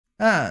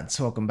And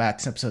so welcome back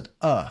to an episode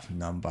of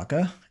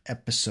Nanbaka,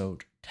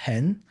 episode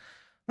 10.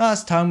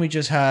 Last time we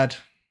just had,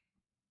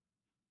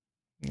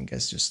 I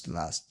guess, just the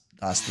last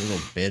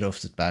little bit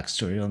of the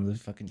backstory on the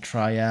fucking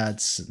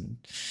triads and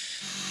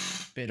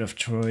bit of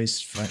Troy's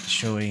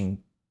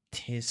showing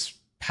his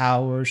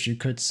powers, you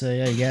could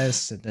say, I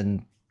guess, and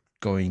then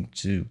going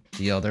to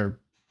the other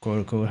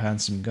quote-unquote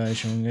handsome guy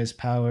showing his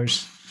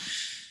powers.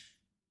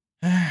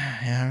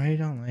 Yeah, I really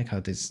don't like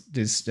how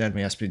this anime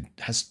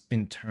has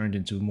been turned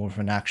into more of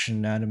an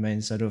action anime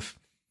instead of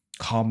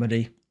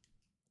comedy.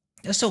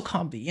 There's still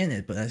comedy in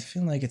it, but I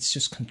feel like it's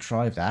just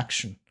contrived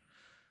action,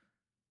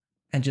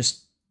 and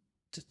just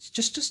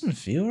doesn't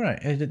feel right.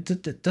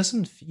 It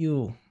doesn't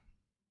feel.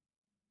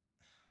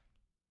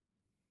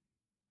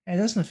 It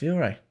doesn't feel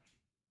right.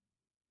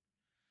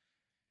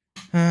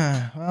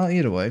 Well,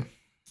 either way,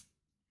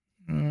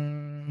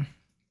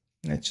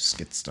 let's just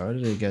get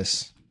started, I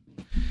guess.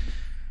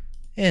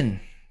 In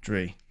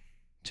 3,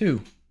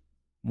 2,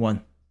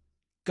 1,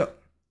 go.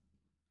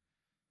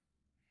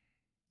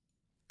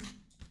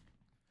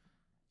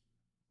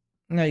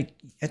 Like,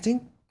 I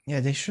think, yeah,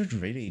 they should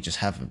really just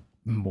have a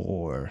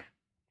more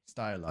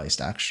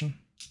stylized action.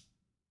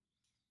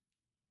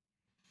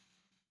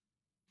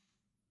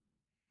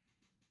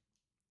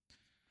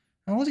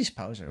 And all these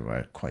powers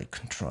are quite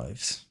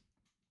contrived.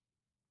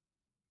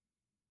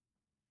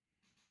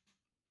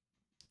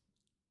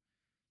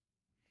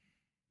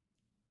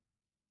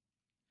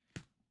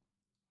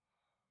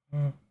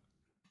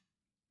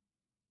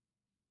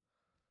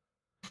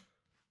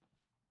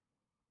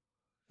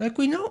 Like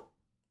we know,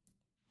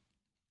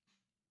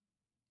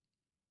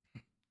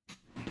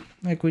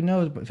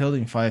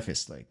 Building 5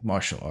 is like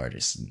martial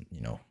artists and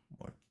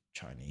more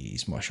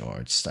Chinese martial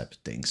arts type of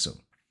thing. So,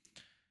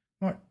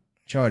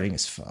 charting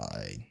is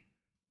fine.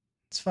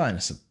 It's fine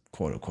as a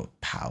quote unquote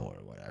power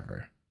or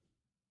whatever.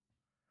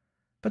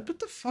 But what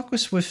the fuck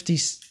was with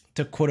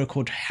the quote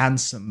unquote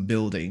handsome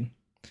building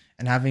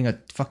and having a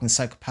fucking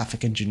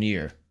psychopathic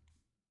engineer?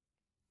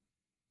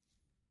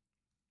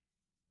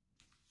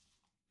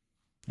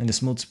 And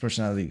this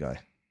multi-personality guy.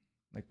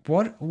 Like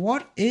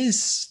what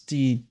is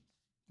the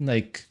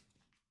like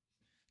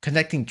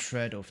connecting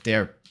thread of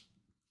their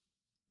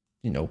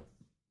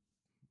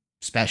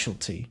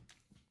specialty?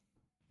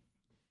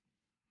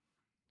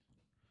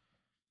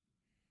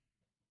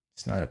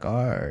 It's not a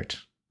guard.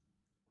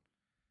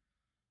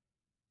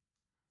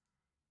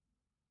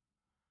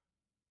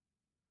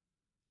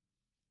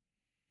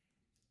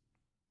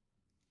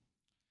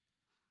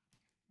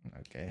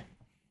 Okay.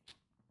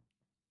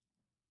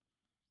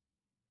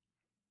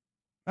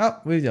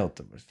 Well, we dealt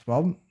with the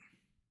problem.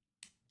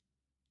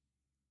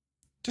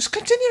 Just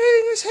continue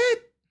hitting his head.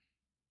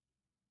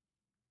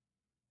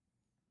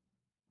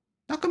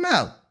 Knock him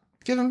out.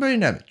 Give him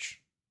brain damage.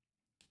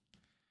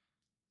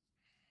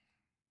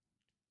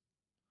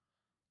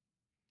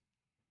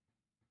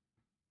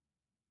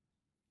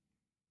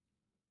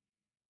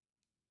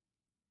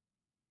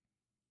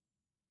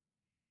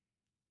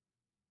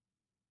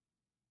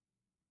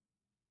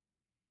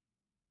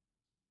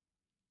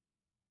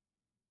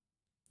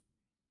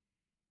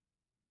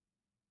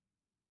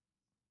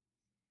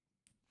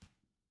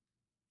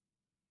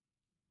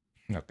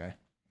 Okay.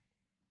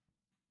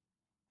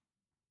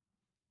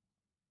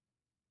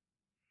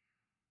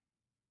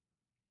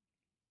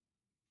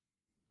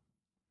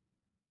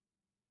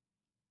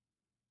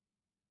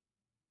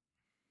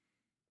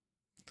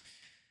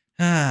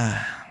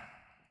 Ah.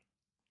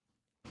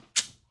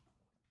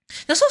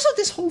 There's also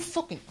this whole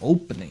fucking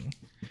opening.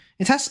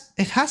 It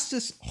has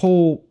this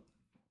whole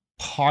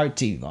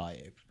party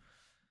vibe,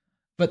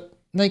 but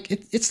like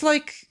it's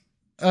like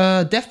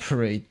a Death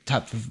Parade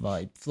type of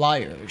vibe.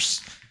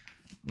 Flyers,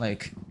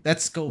 like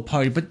let's go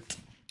party. But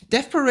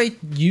Death Parade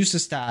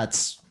uses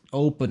that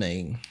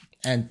opening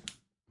and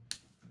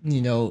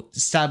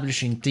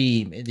establishing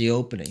theme in the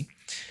opening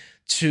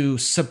to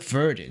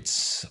subvert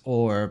it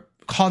or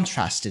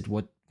contrast it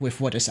with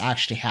what is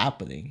actually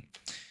happening.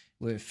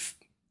 With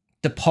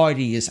the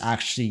party is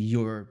actually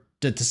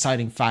the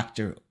deciding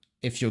factor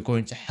if you're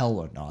going to hell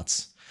or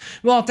not.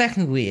 Well,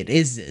 technically it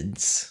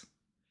isn't.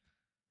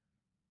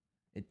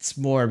 It's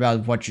more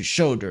about what you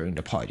show during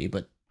the party,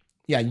 but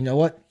yeah, you know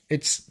what?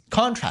 It's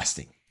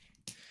contrasting.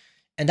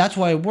 And that's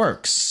why it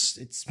works.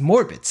 It's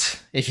morbid,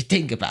 if you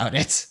think about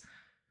it.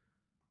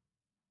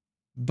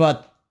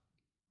 But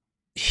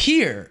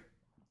here,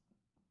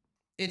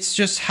 it's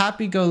just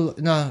happy go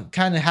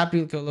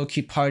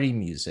low-key party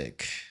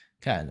music,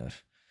 kind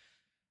of.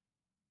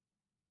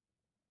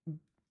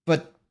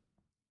 But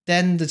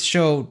then the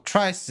show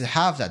tries to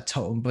have that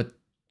tone, but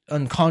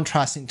on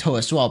contrasting tone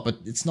as well. But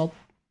it's not.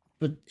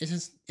 But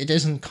it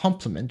isn't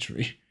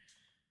complementary.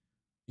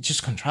 It's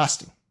just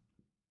contrasting.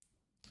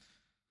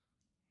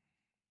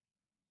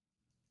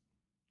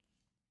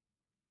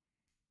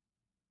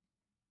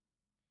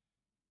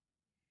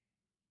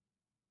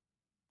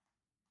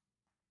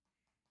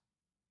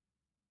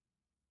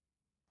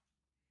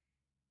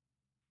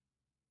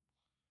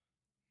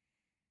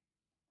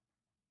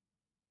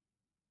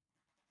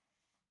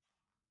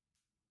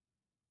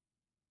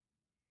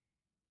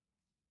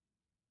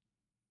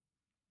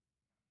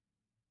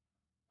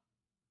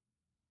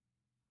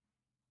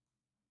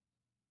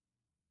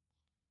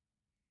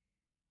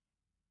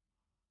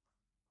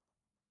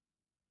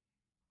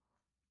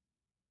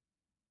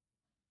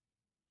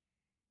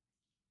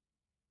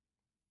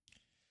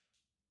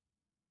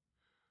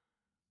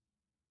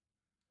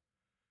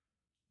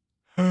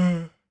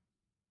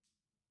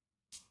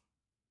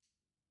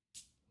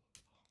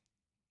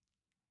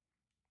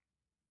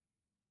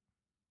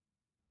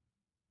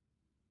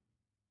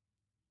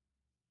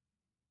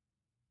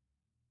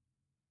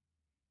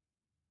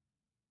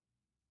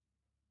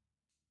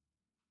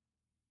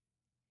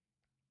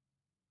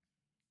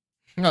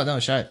 No, no,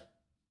 shit.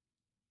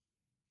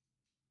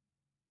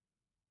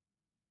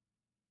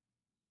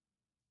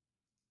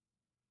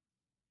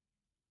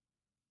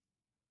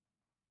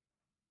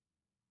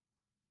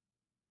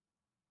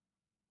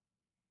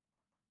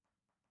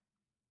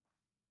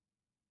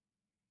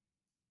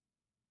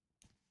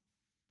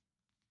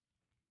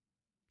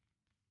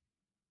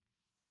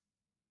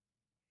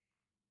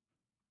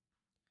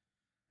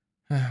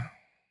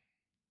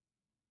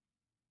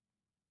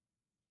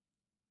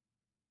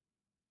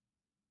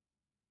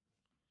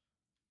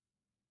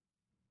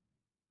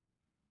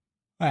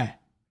 Why?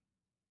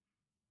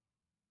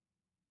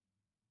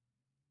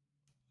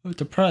 I'm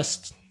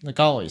depressed, like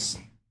always.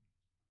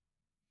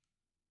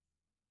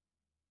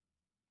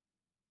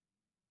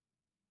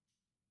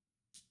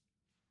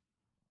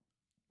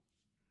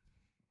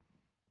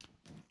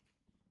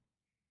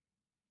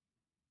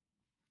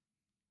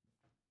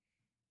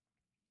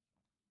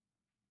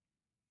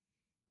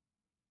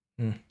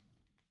 Hmm.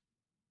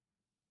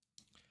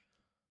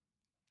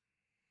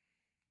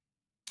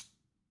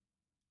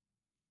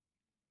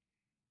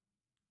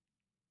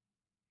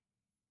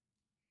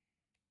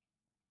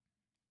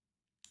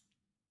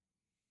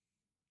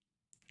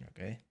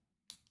 Okay.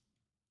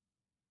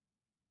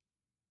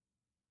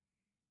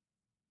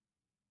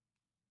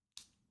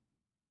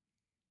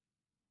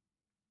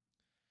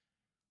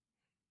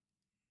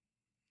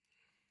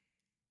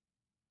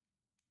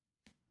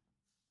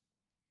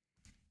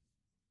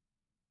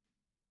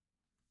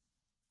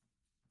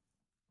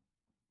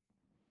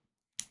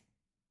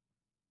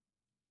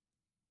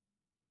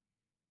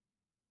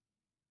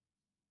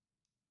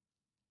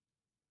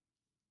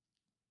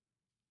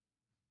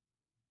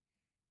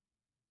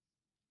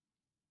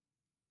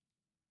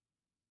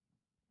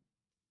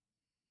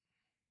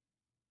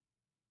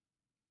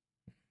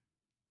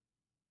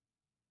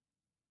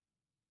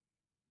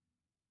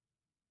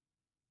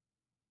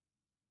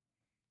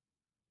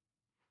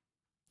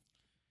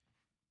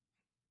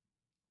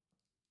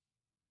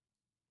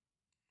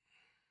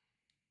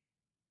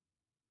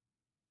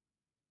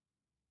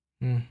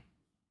 Hmm.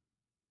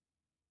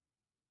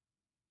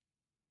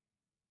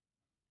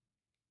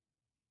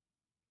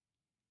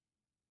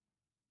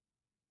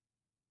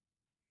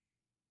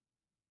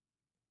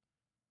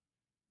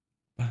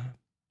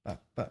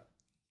 But.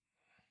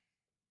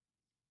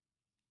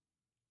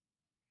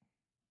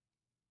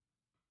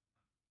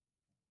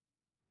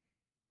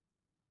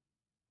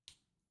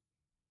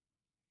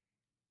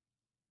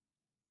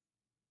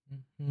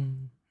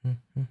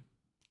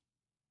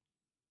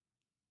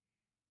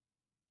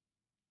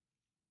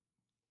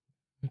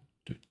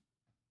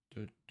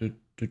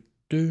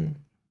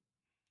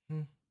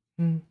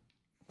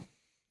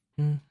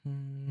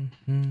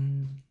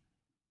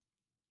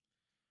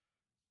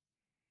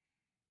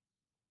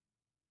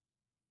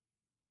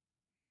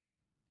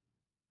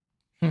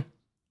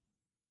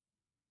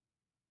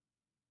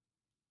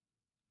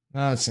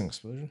 That's an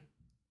explosion.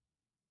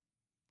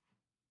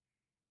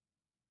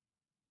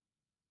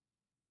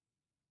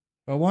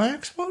 But why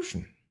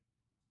explosion?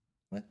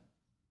 What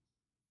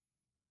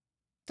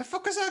the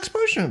fuck is that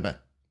explosion about?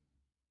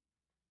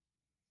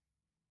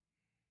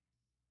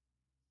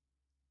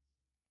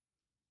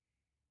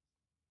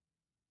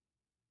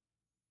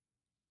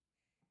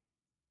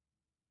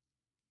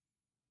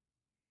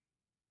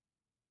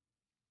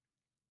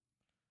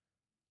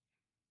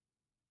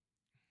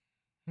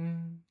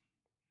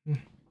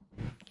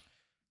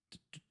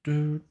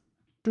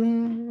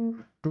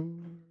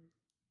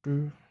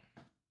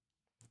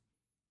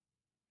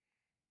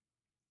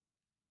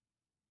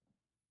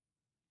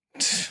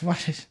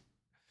 What is.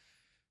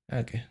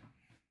 Okay.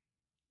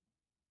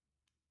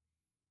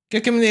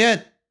 Kick him in the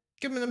head.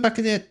 Give him in the back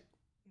of the head.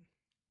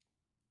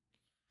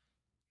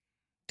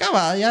 Come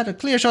on, you had a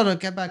clear shot to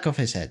get back off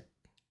his head.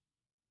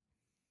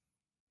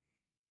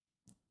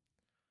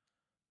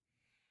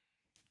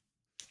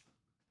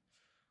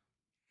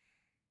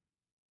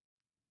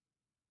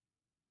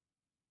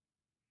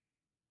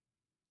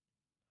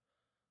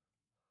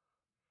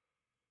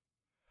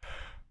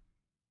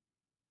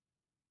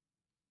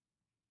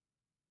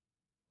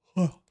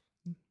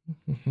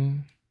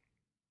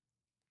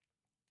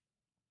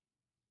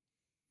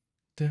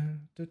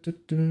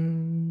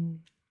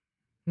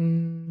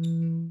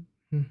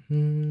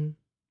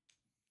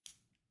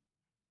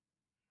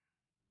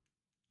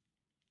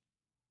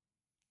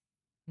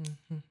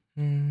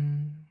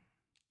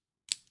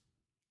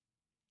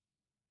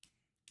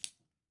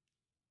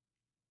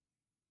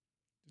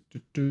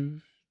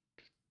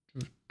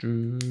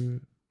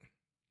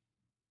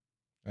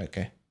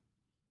 Okay.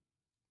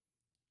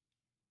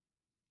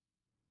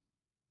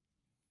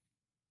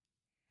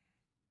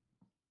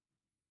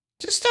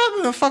 Just stab him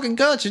in the fucking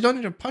guts. You don't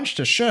need to punch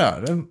the shit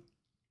out of him.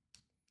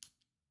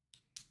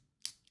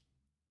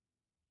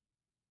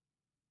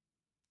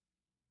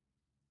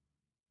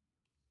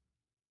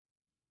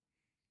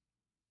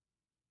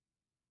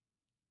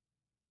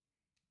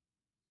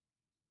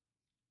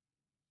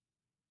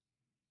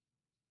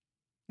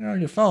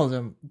 You follow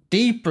them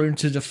deeper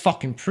into the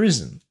fucking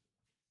prison.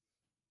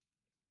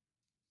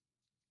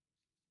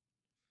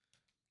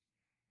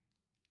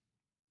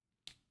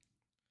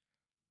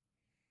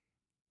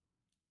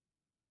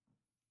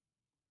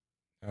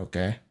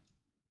 Okay.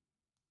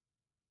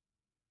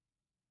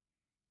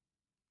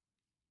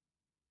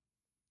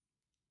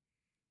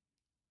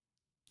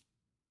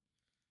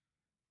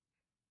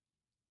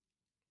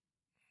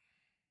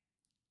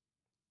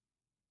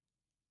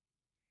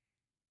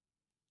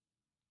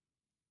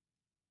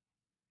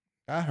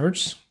 That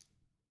hurts.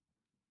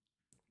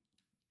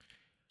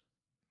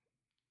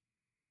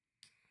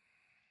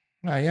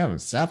 Ah, you haven't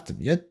zapped him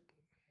yet.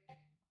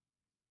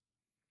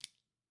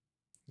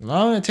 The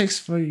longer it takes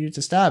for you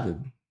to stab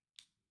him,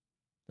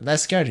 the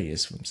less scared he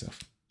is for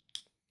himself.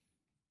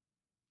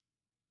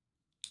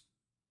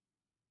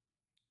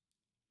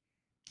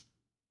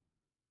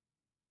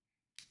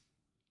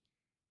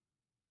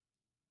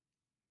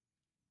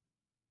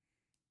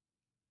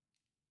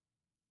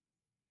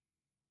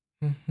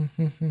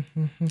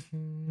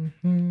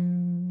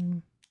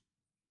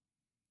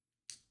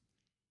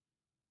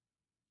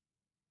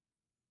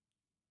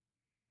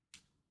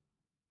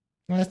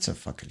 That's a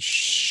fucking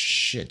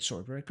shit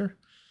swordbreaker.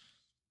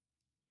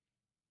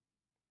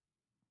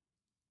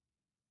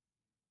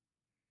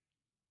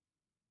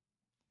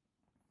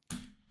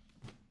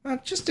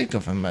 Just think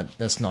of him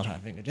as not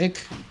having a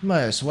dick.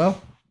 Might as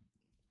well.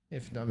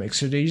 If that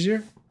makes it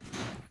easier.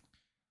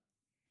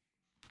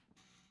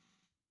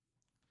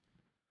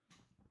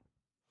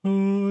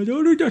 I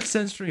don't think that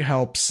sensory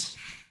helps.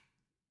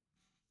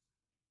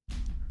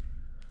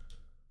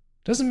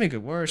 Doesn't make it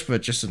worse,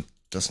 but just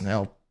doesn't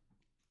help.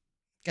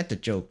 Get the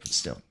joke, but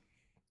still.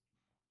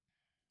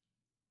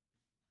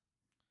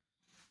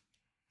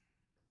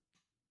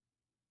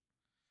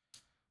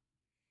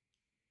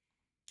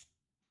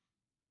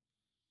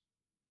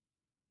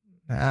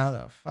 How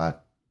the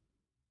fuck?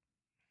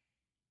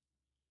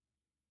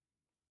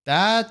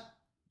 That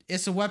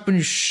is a weapon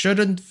you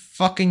shouldn't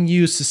fucking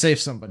use to save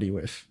somebody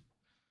with.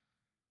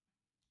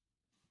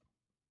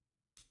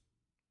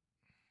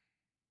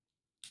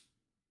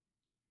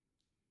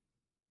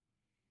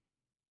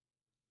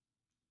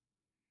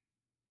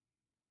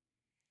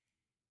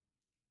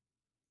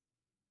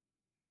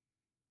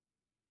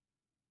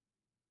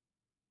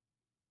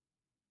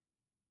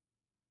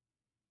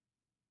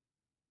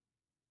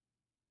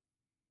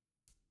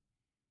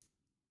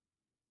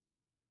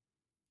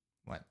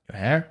 What, your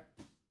hair?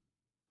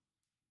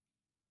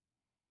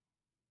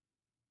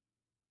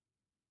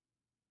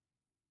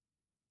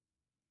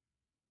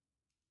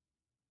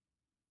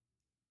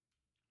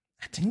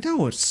 I think that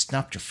would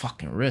snap your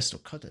fucking wrist or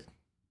cut it.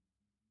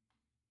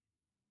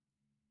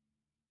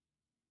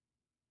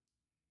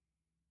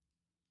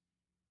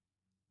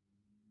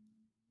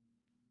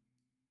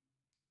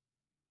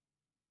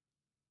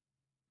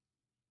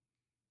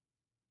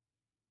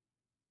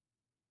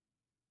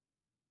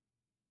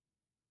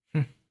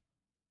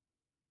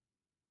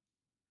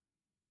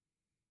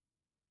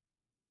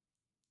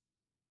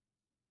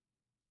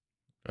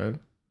 Okay.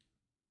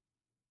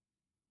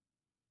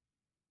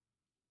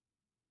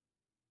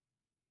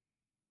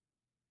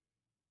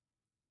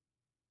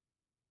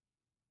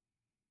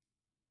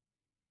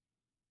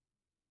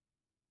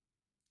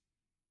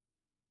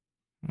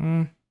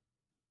 Hmm.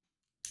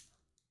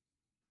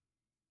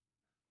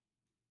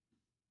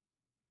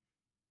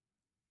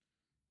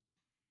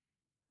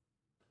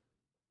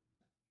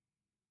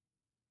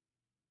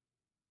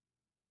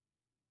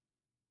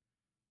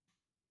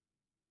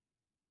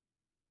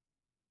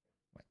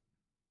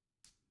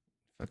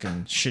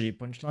 Fucking shitty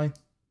punchline.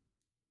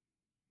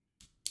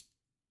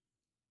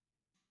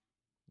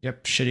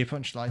 Yep, shitty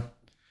punchline.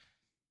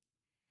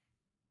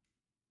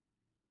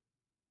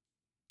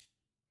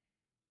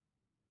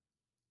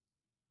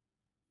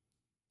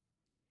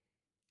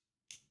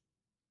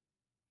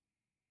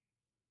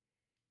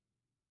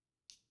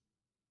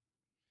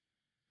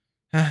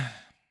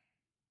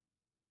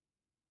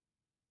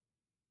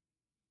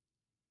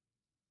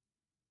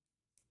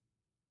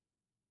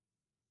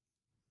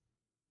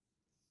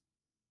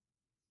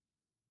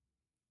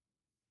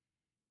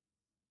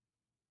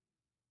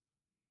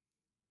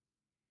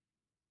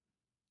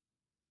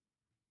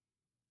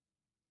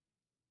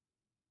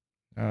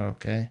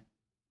 Okay.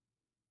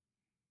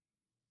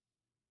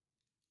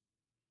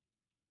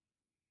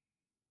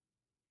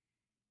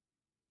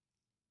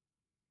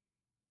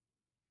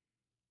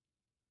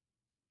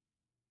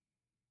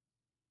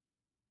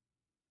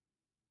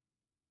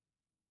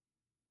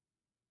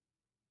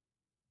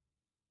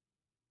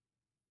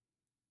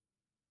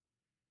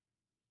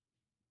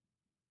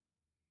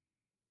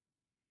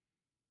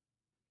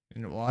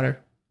 In the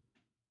water.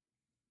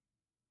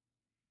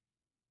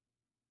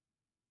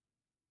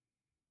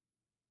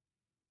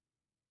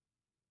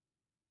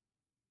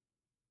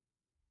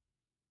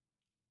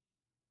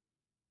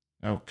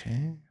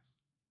 Okay.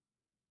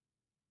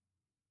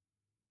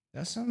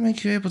 Does that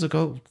make you able to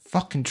go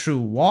fucking through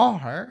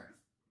water?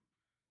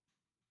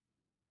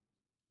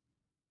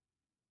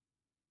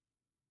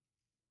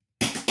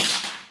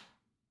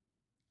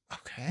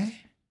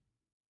 Okay.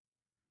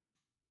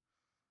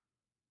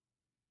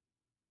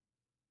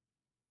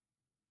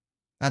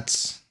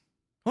 That's...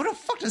 Who the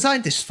fuck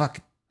designed this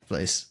fucking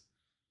place?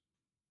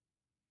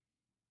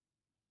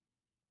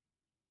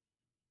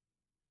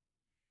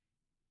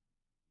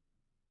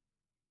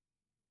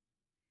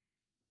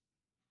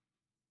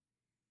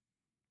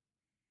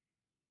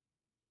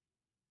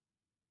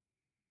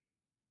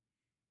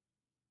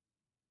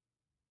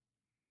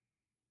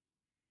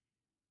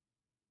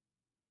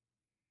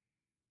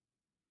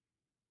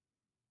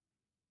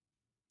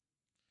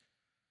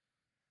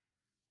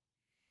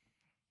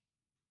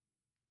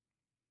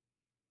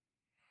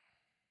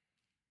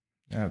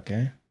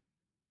 Okay.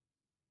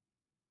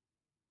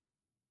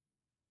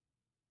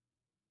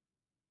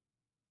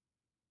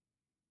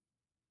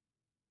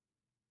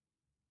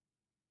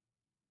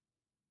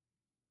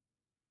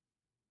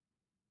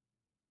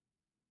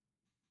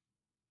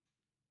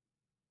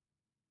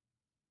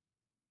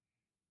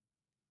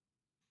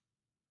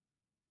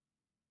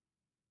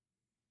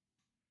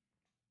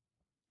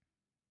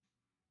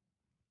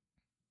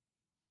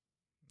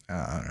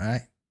 All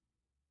right.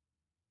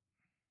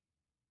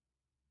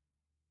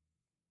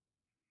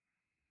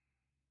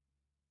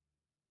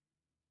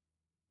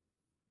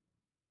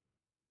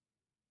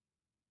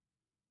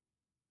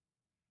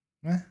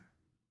 Well,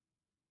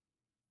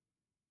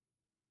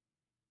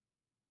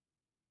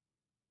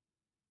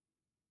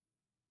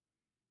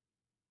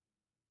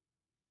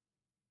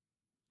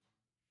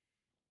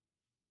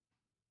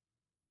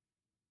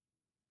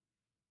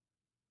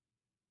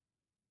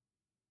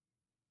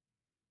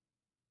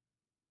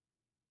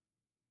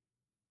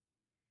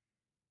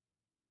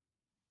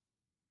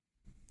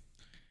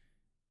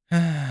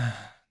 the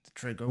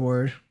trigger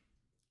word.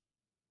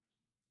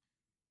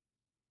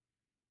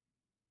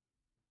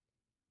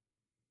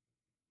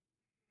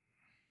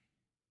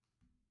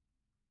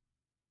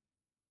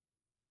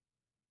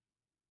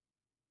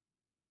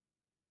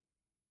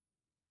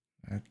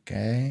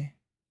 Okay.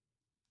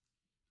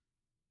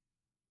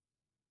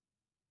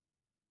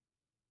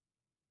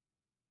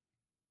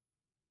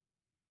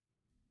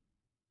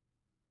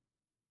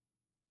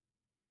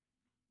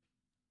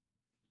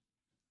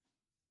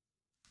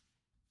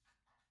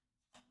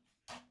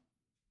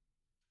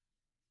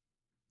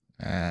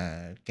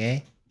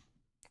 Okay.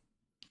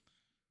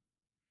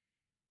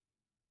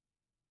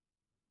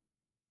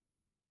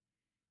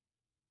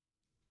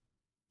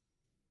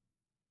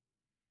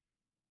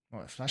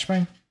 What,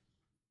 flashbang?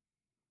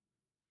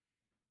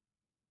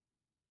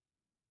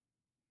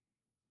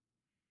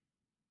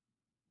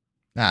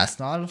 Nah, it's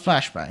not a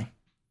flashbang.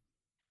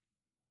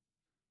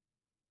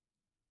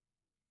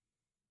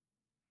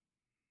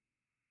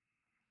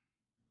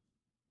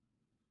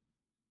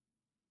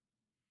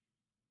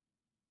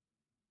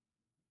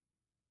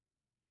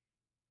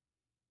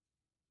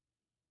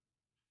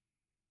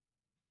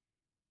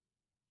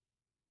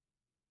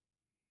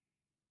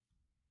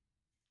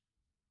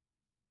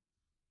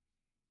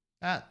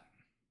 Ah.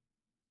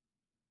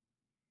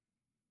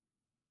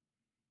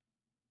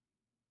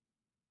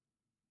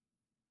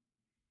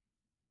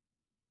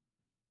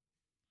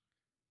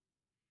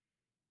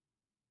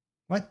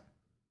 What?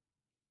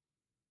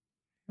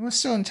 It was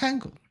so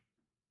entangled.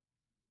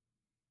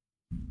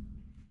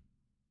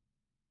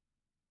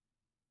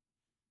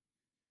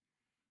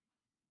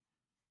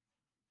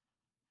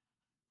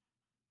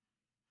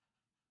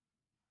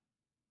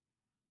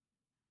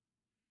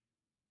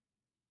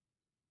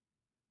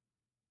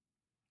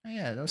 Oh,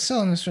 yeah, they were still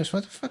on the stretch.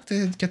 What the fuck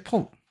did it get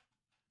pulled?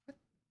 What the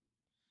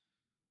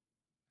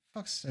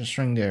fuck's the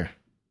string there?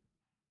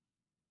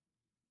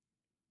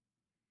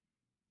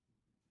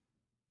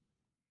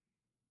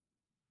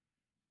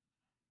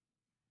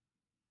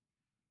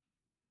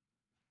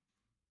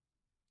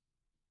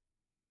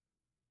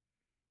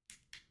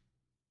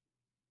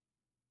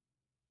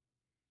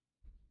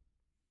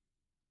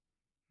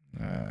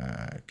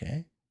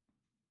 Okay.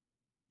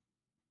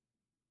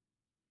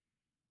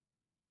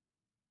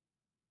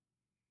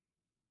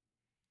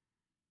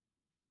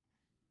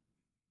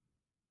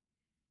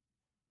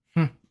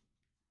 Hmm.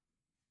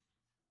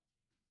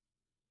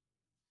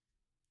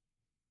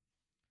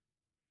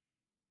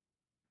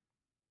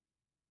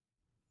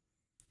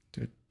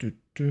 Do, do,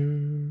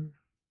 do.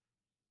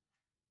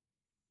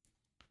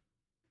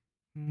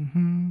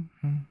 Mm-hmm,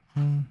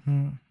 mm-hmm,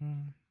 mm-hmm.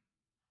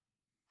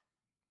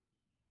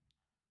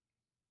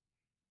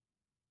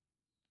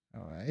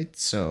 All right.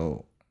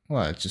 So,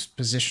 what? Just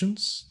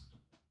positions?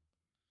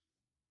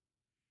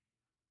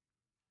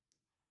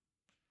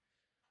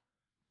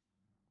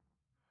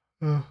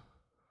 Uh,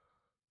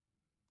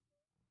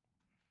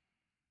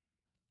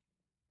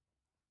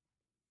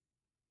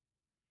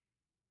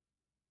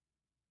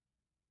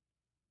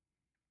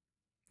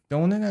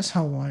 don't think that's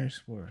how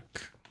wires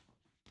work.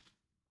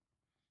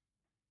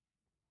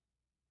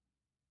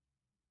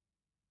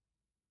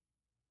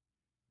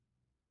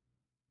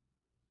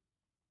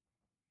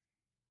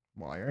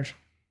 Wired.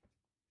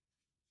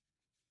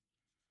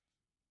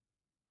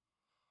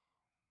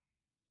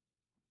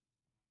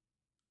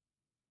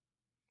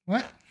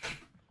 What?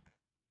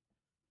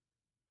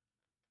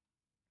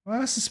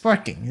 Why is it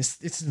sparking? It's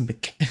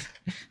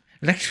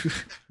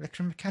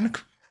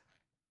electromechanical.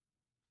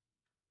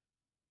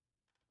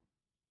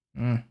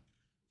 Mm,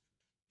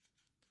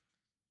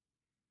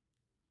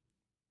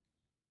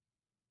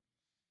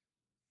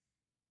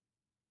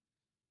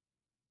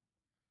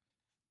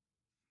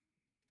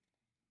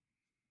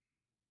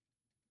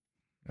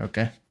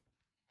 okay.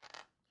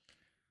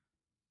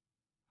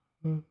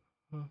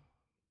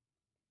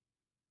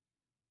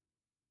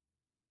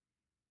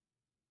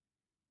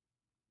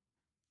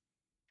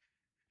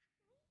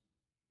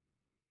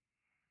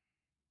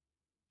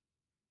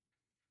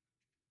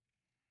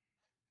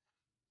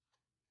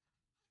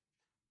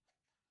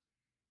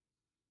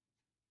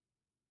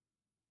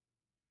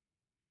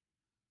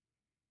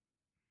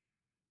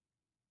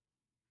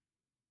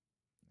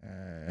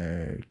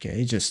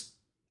 Okay, just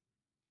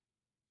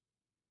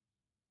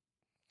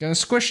gonna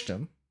squish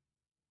them.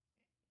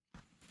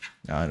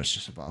 No, it's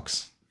just a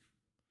box.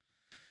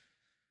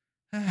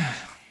 We've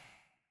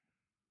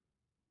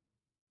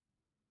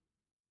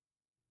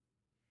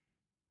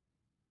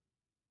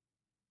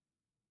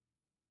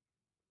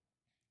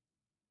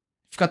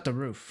got the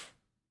roof.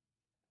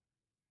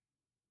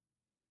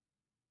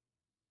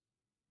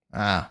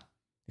 Ah,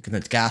 you can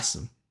gas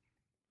them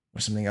or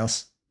something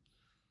else.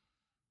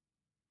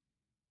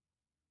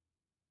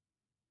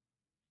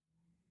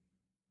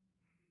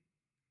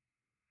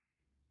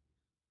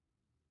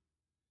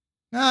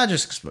 Ah,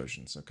 just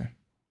explosions. Okay.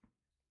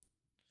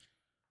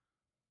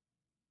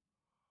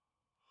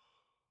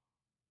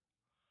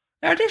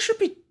 Yeah, there should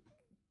be.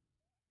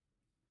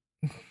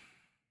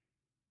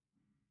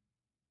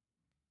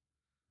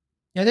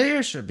 Yeah, the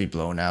air should be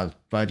blown out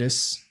by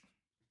this.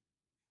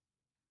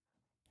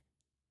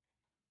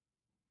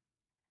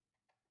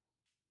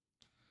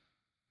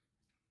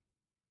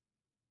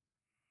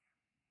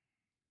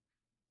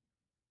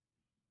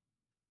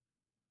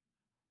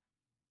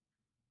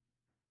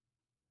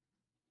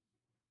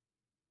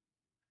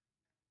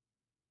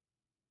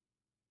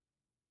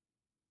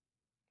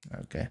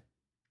 Okay.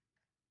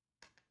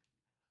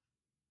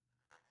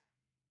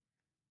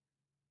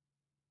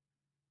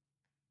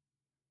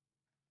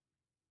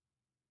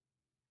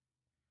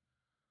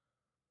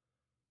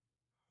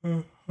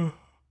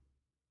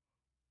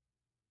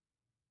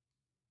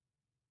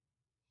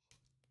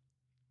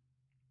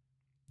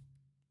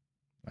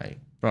 Like,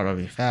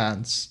 probably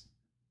fans.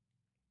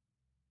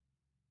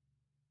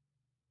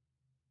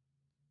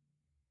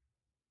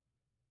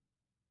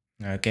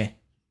 Okay.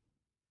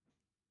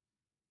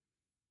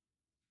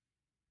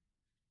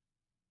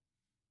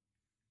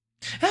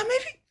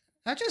 Maybe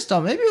I just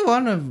thought maybe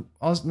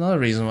another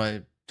reason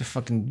why the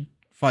fucking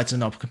fights are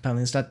not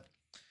compelling is that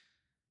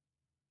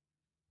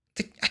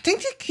I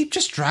think they keep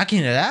just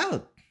dragging it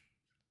out.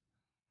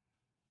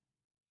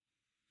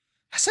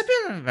 Has it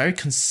been a very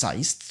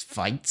concise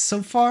fight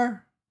so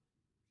far?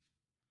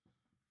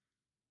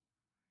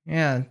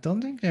 Yeah, I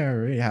don't think there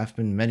really have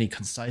been many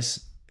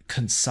concise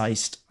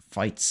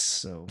fights,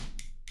 so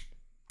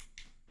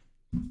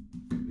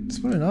it's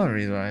probably another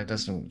reason why it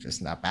doesn't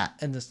just not bad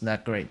and it's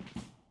not great.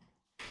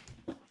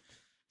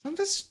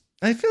 Sometimes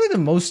I feel like the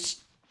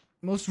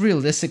most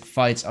realistic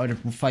fights are the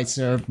fights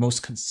that are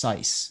most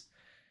concise.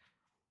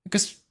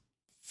 Because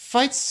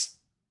fights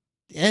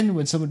end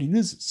when somebody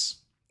loses.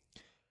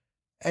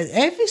 And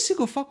every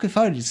single fucking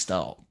fighting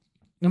style,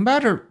 no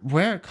matter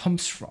where it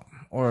comes from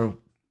or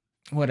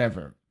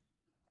whatever,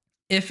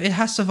 if it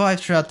has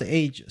survived throughout the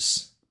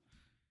ages,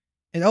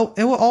 it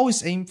will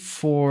always aim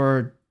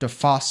for the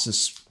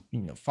fastest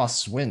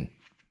win.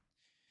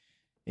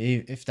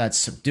 If that's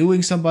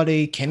subduing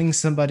somebody, killing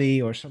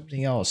somebody, or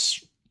something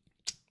else.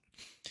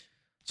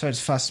 So as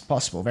fast as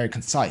possible, very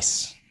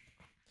concise.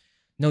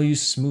 No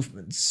useless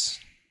movements.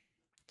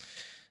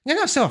 They're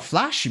gonna still have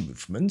flashy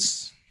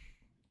movements,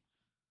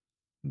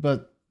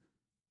 but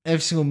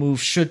every single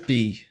move should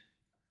be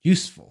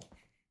useful.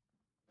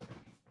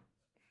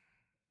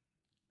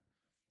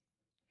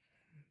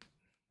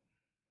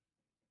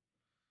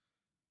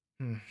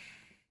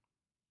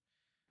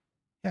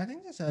 Yeah, I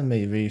think this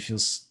anime really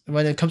feels,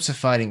 when it comes to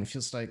fighting, it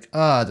feels like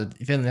the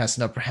villain has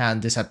an upper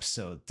hand this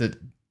episode.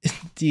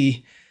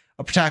 The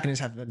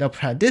protagonist have an upper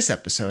hand this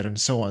episode, and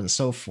so on and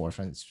so forth.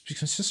 And it's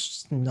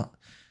just not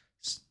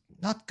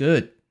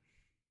good.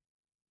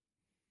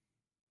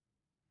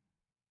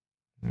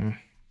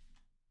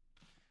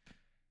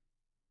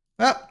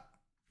 Well,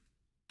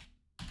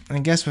 I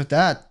guess with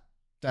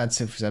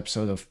that's it for this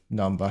episode of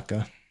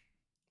Nanbaka.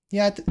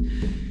 Yeah,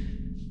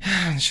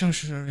 the show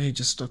should have really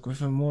just stuck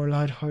with a more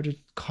lighthearted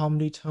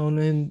comedy tone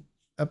and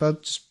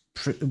about just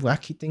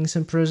wacky things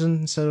in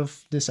prison instead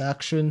of this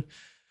action,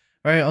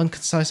 very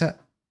unconcise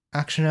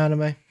action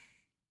anime.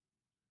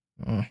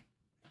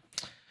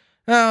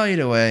 Well,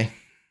 either way,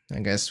 I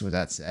guess with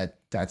that said,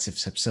 that's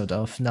this episode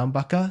of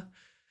Nanbaka,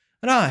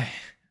 and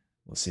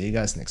will see you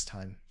guys next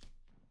time.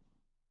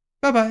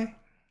 Bye bye.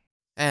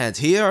 And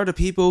here are the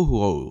people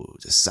who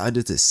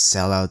decided to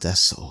sell out their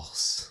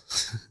souls.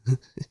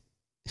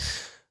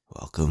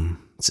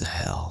 Welcome to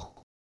hell.